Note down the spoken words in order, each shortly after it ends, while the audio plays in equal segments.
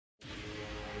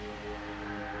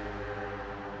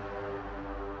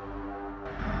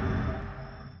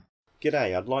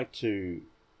G'day, I'd like to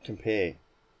compare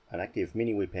an active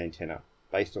mini whip antenna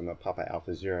based on the Papa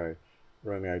Alpha Zero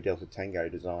Romeo Delta Tango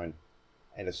design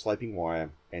and a sloping wire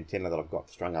antenna that I've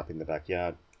got strung up in the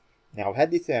backyard. Now I've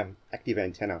had this active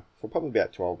antenna for probably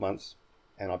about 12 months,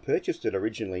 and I purchased it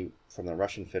originally from the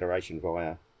Russian Federation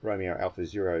via Romeo Alpha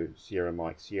Zero Sierra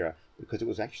Mike Sierra because it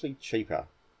was actually cheaper,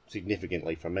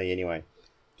 significantly for me anyway,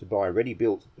 to buy ready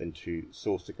built than to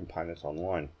source the components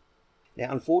online. Now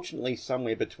unfortunately,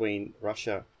 somewhere between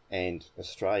Russia and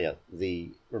Australia,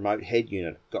 the remote head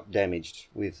unit got damaged,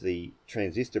 with the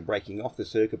transistor breaking off the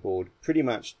circuit board, pretty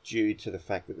much due to the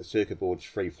fact that the circuit board's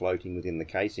free floating within the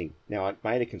casing. Now I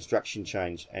made a construction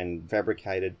change and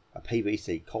fabricated a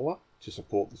PVC collar to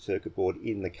support the circuit board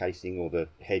in the casing or the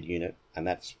head unit, and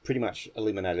that's pretty much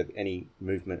eliminated any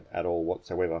movement at all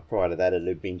whatsoever. Prior to that, it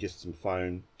had been just some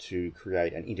foam to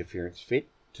create an interference fit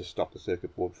to stop the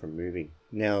circuit board from moving.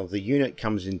 Now the unit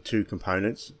comes in two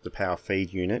components, the power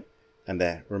feed unit and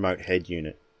the remote head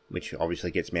unit, which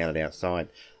obviously gets mounted outside.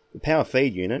 The power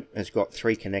feed unit has got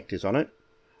three connectors on it,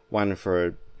 one for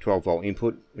a 12 volt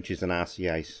input, which is an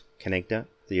RCA connector.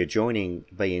 The adjoining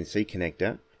BNC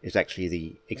connector is actually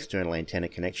the external antenna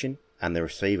connection, and the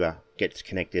receiver gets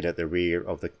connected at the rear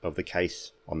of the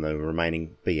case on the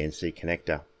remaining BNC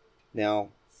connector. Now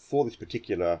for this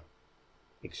particular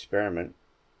experiment,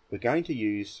 we're going to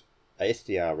use a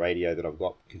SDR radio that I've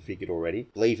got configured already,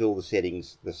 leave all the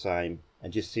settings the same,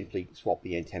 and just simply swap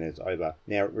the antennas over.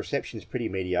 Now reception is pretty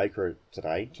mediocre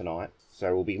tonight,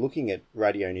 so we'll be looking at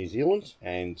Radio New Zealand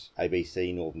and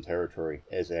ABC Northern Territory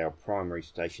as our primary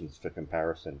stations for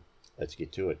comparison. Let's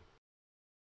get to it.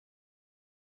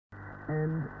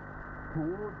 And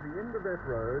towards the end of that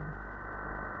road,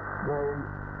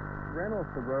 they ran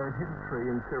off the road, hit a tree,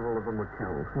 and several of them were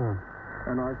killed.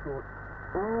 And I thought,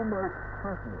 almost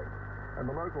certainly. And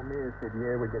the local mayor said,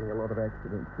 yeah, we're getting a lot of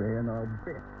accidents there, and I'll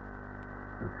bet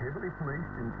it's heavily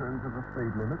policed in terms of the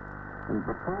speed limit. And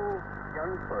the poor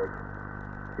young folk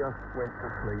just went to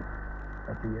sleep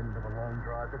at the end of a long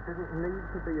drive that didn't need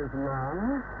to be as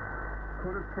long.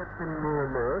 Could have kept them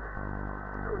more alert,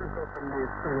 could have got them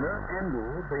there sooner, and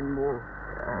or been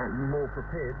more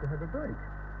prepared to have a break.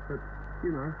 But,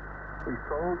 you know, we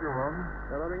soldier on,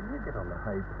 and I mean, you get on the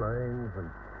Hay Plains and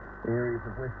areas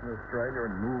of Western Australia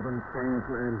and Northern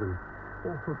Queensland and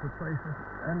all sorts of places,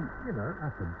 and, you know,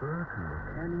 up in Burke and the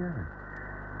Canyon, and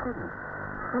goodness,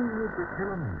 hundreds of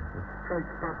kilometres of straight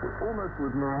stuff, almost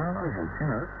with mirages, you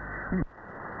know.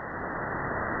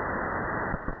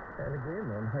 And again,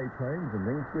 on Hay Plains and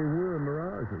things, there were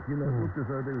mirages, you know, it looked as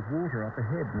though there was water up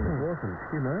ahead, and it wasn't,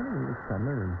 you know, in the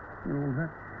summer and all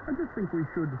that. I just think we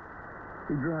should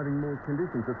be driving more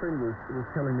conditions. A friend was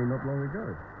telling me not long ago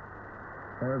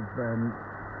of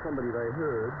somebody they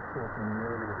heard talking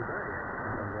earlier today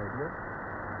on radio,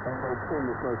 and they'd seen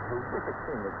this most horrific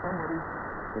thing of somebody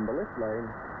in the left lane,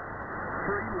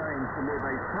 3 lanes from where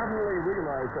they suddenly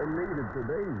realised they needed to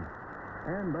be,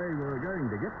 and they were going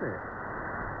to get there.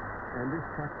 And this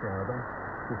truck driver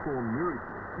performed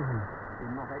miracles in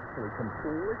not actually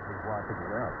completely wiping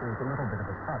it out. There was a little bit of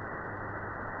a touch,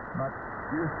 but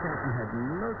this person had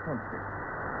no concept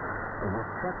of what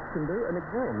trucks can do. And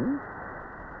again,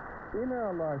 in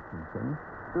our licensing,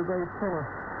 do they tell us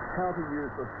how to use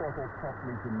the throttle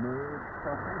properly to merge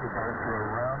properly, to go through a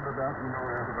roundabout, you know,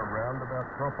 out of a roundabout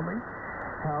properly,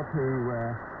 how to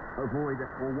avoid it,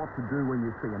 or what to do when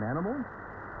you see an animal,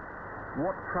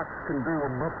 what trucks can do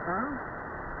and not do?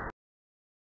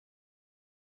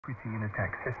 An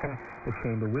attack system, the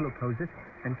Chamber will oppose it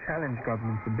and challenge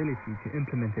government's ability to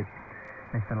implement it.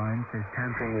 This alliance says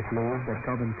tampering with laws that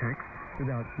govern tax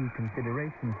without due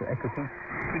consideration for equity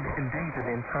could endanger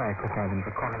the entire Cook Islands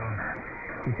economy.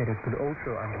 He said it could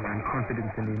also undermine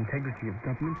confidence in the integrity of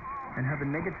government and have a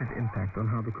negative impact on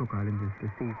how the Cook Islands is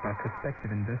perceived by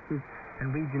prospective investors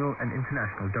and regional and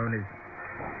international donors.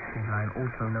 The line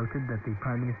also noted that the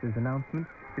Prime Minister's announcement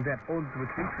is at odds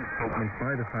with recent statements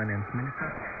by the Finance Minister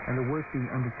and the work being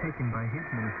undertaken by his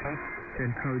ministry to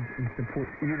encourage and support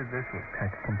universal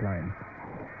tax compliance.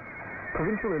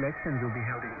 Provincial elections will be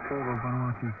held in 4 of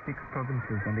Vanuatu's 6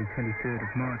 provinces on the 23rd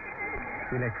of March.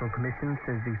 The Electoral Commission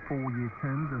says the 4-year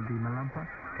terms of the Malampa,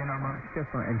 Tenama,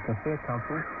 Shefa and Safir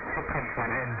councils will come to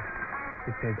an end.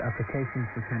 It says applications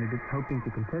for candidates hoping to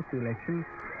contest the elections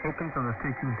opens on the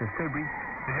 13th of February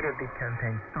ahead of the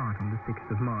campaign start on the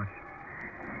 6th of March.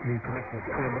 The Commission's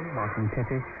chairman, Martin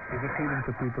Tete, is appealing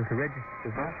for people to register to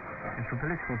vote and for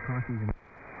political parties and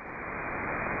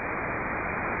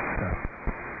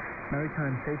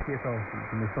Maritime safety authorities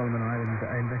in the Solomon Islands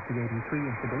are investigating 3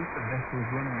 incidents of vessels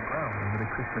running aground over the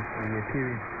Christmas New Year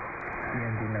period. The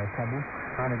MV Mildura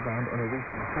ran aground on a reef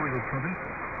in Khoisan province,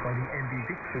 while the MV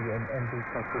Victory and MV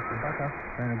Bata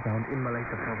ran aground in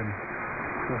Malaysia province.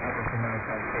 The head of the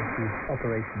Maritime Safety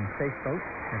Operations Safe Boat,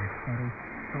 Dennis Carroll,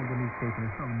 told the newspaper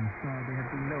Solomon Star there have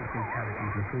been no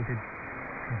fatalities reported.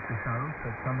 Mr. Sarles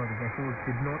said some of the vessels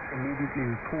did not immediately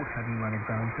report having run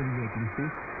aground to the agency,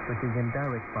 which is in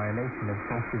direct violation of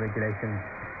safety regulations.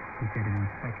 He said an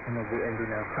inspection of the MV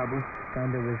Mildura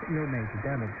found there was no major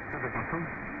damage to the vessel.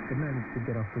 It managed to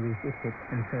get off the reef with it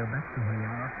and sail back to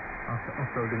Haryana after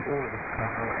offloading all of its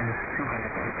cargo and its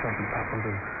 220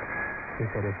 passengers. He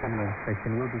said a similar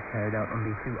inspection will be carried out on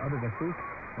the 2 other vessels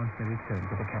once they return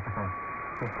to the capital.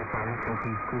 Mr. Sarles said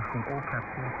he's cautioning all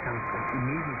captains to report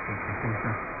immediately to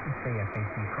CISA if they are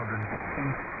facing problems at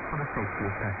sea for the safety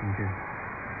of passengers.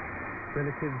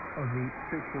 Relatives of the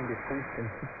 13 deceased and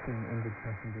 16 injured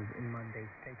passengers in Monday's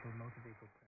fatal motor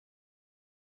vehicle